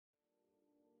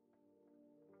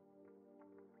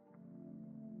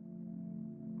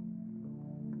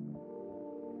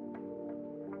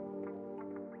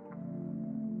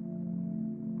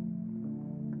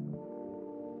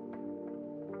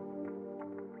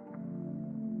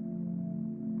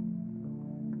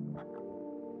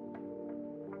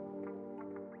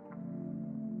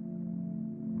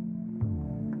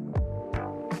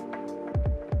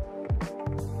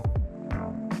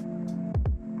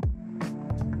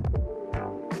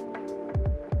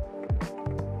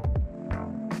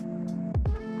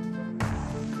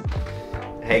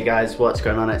Hey guys, what's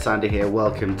going on? It's Andy here.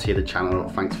 Welcome to the channel.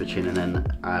 Thanks for tuning in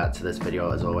to this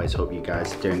video. As always, hope you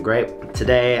guys are doing great.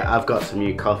 Today I've got some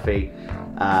new coffee,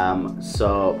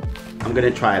 so I'm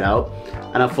gonna try it out,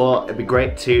 and I thought it'd be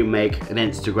great to make an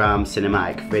Instagram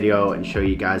cinematic video and show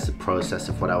you guys the process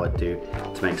of what I would do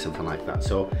to make something like that.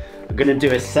 So I'm gonna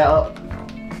do a setup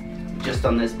just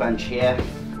on this bench here.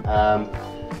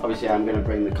 Obviously I'm going to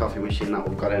bring the coffee machine that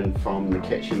we've got in from the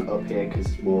kitchen up here because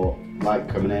it's more light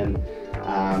coming in.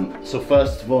 So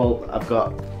first of all, I've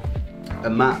got a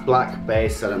matte black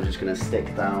base that I'm just going to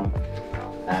stick down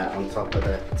on top of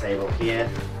the table here.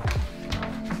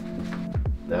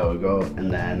 There we go.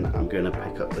 And then I'm going to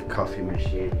pick up the coffee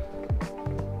machine.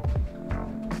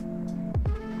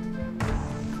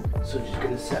 So just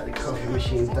going to set the coffee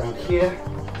machine down here.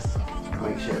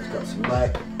 Make sure it's got some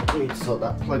light. I need to sort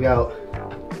that plug out.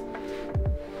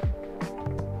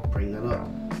 Bring that up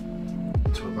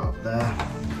to about there.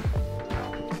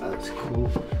 That's cool.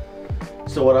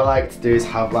 So what I like to do is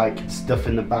have like stuff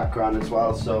in the background as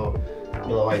well. So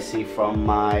you'll always see from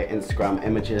my Instagram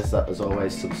images that there's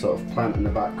always some sort of plant in the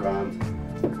background,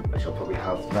 which I'll probably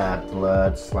have there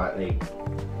blurred slightly.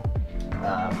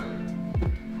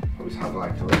 Always have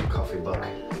like a little coffee book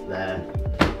there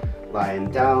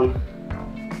lying down.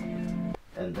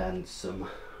 And then some,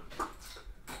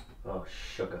 oh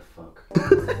sugar fuck.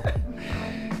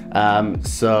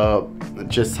 So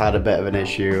just had a bit of an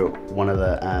issue. One of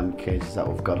the cages that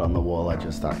we've got on the wall, I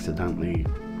just accidentally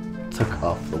took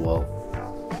off the wall.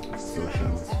 So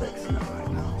Sean's fixing it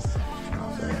right now. So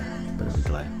yeah, bit of a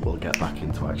delay. We'll get back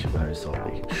into action very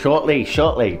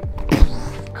shortly.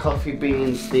 Coffee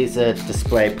beans, these are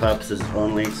display purposes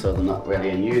only, so they're not really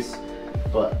in use.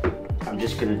 But I'm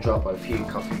just going to drop a few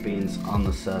coffee beans on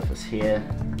the surface here.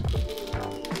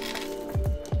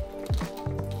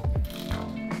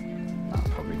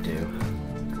 That'll probably do,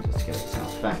 just to give it some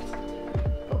effect.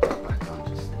 Put that back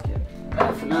on just to get it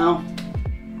better for now.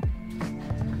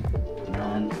 And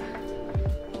then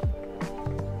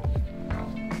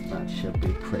that should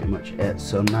be pretty much it.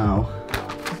 So now,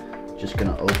 just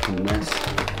going to open this.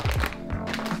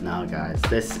 Now guys,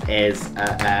 this is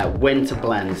a winter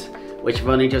blend, which I've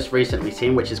only just recently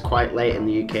seen, which is quite late in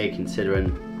the UK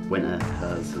considering winter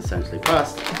has essentially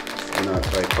passed. I know it's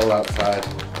very cold outside.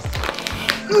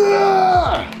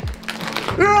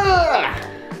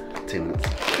 2 minutes.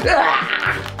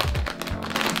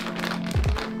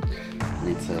 I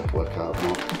need to work out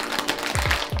more.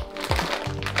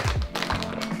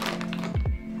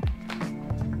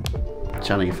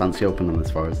 Channing, you fancy opening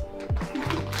this for us?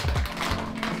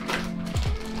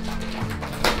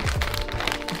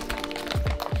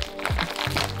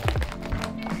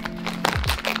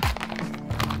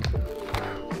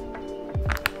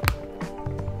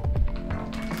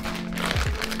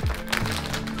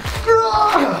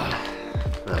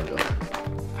 There we go.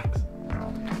 Thanks.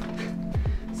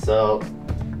 So,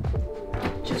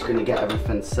 just gonna get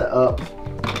everything set up.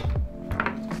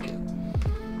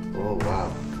 Oh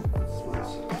wow, that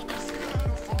smells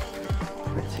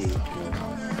pretty good.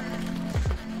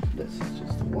 This is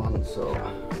just the one, so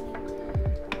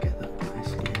get that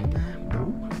nicely in there.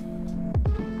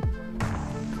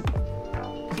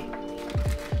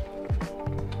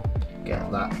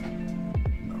 Get that.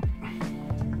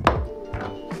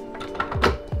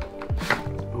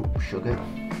 Sugar.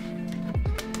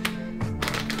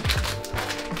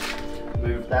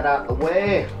 Move that out the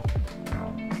way.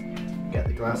 Get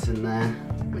the glass in there.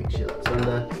 Make sure that's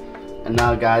under. And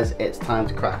now guys, it's time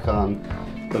to crack on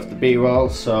with the B-roll.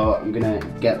 So I'm gonna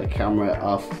get the camera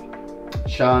off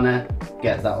Shana,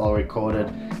 get that all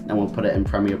recorded, then we'll put it in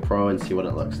Premiere Pro and see what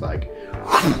it looks like.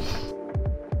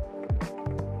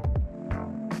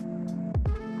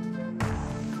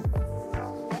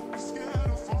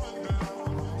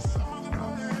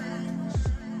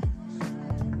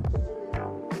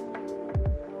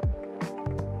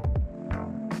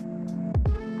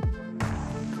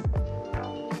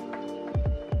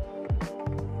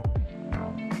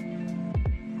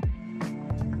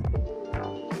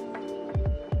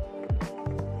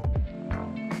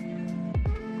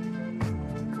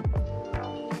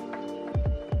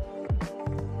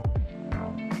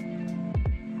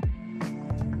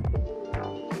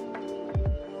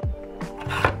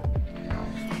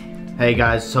 Hey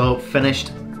guys, so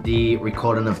finished the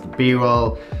recording of the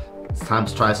B-roll. It's time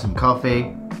to try some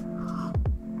coffee.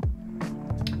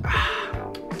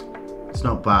 It's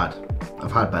not bad.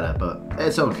 I've had better, but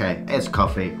it's okay. It's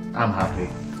coffee. I'm happy.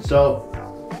 So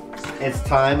it's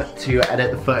time to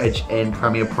edit the footage in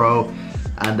Premiere Pro.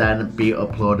 and then be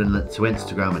uploading it to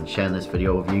Instagram and sharing this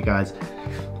video with you guys.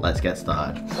 Let's get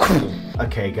started.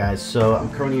 Okay guys, so I'm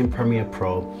currently in Premiere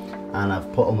Pro and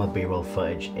I've put all my B-roll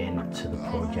footage into the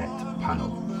project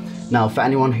panel. Now for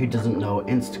anyone who doesn't know,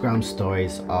 Instagram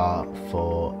stories are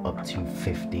for up to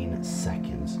 15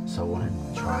 seconds. So I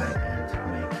want to try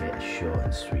and make it as short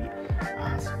and sweet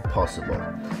as possible.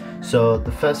 So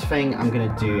the first thing I'm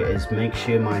going to do is make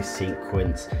sure my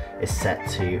sequence is set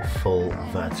to full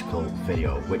vertical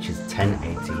video, which is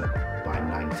 1080 by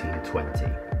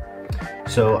 1920.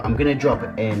 So I'm going to drop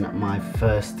in my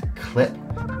first clip,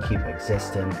 keep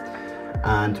existing,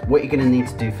 and what you're going to need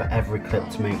to do for every clip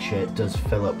to make sure it does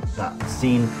fill up that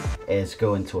scene is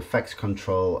go into effects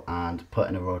control and put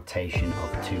in a rotation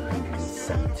of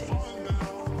 270.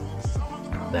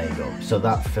 There you go. So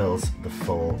that fills the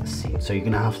full scene. So you're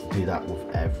going to have to do that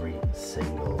with every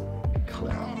single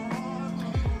clip.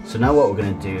 So now what we're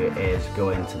going to do is go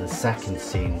into the second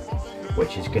scene,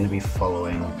 which is going to be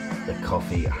following the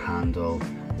coffee handle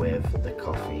with the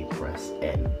coffee press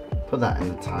in. Put that in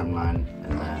the timeline,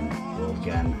 and then we'll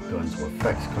again go into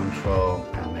effects control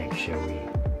and make sure we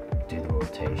do the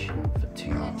rotation for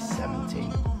 270.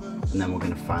 And then we're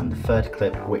going to find the third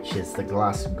clip, which is the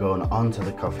glass going onto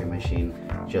the coffee machine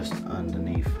just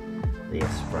underneath the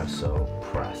espresso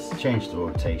press. Change the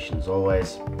rotation as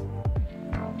always,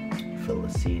 fill the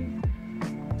scene,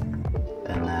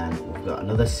 and then we've got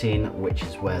another scene which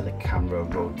is where the camera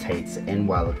rotates in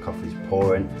while the coffee's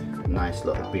pouring. Nice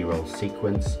little B-roll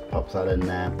sequence, pop that in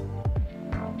there,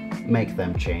 make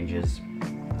them changes,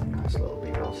 nice little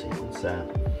B-roll sequence there.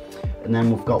 And then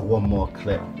we've got one more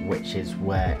clip which is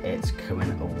where it's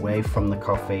coming away from the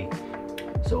coffee,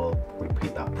 so I'll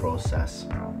repeat that process.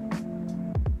 There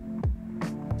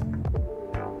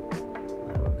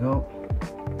we go.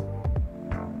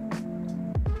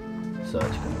 So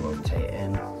it's going to rotate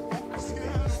in, coffee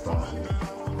being starting.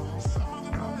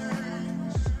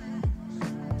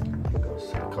 Then goes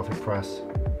to the coffee press,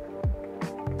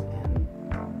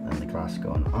 and then the glass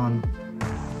going on.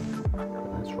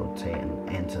 It's rotating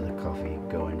into the coffee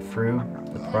going through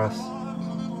the press,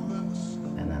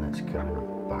 and then it's going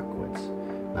backwards.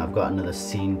 Now I've got another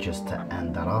scene just to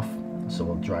end that off, so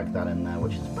we'll drag that in there,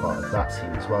 which is part of that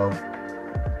scene as well.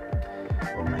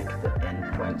 We'll make the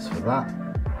end points for that,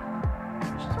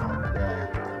 which is over there.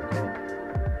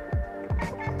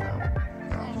 There we go.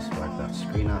 Just drag that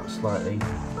screen out slightly,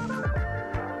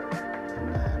 and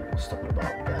then we'll stop it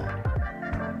about there.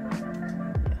 Yeah,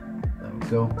 there we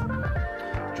go.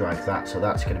 Drag that, so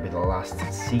that's going to be the last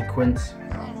sequence.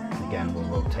 Again, we'll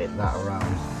rotate that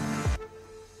around.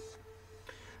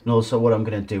 And also what I'm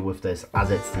going to do with this,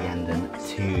 as it's the ending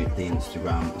to the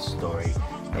Instagram story,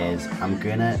 is I'm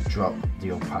going to drop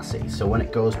the opacity. So when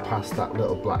it goes past that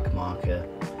little black marker,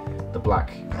 the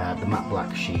matte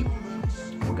black sheet,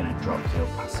 we're going to drop the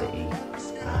opacity.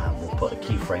 We'll put a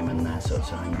keyframe in there, so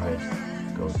it's 100,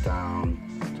 go down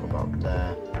to about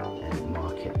there, and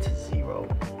mark it to 0.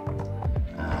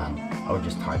 I would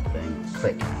just type it in,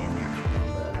 click in the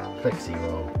actual number, click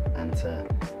 0, enter,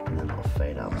 and then it'll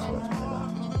fade out. So let's play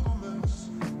that.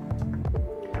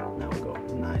 Now we go,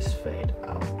 nice fade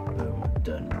out, boom,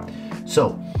 done.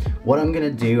 So what I'm going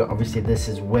to do, obviously this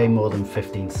is way more than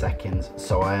 15 seconds,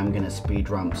 so I am going to speed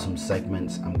ramp some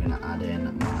segments. I'm going to add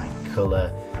in my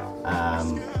color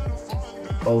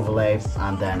overlay,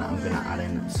 and then I'm going to add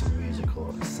in some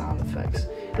musical sound effects.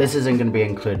 This isn't going to be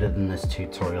included in this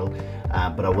tutorial,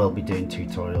 but I will be doing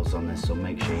tutorials on this, so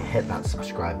make sure you hit that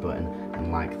subscribe button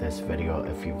and like this video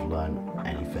if you've learned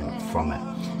anything from it.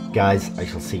 Guys, I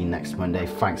shall see you next Monday.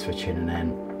 Thanks for tuning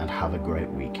in and have a great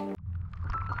week.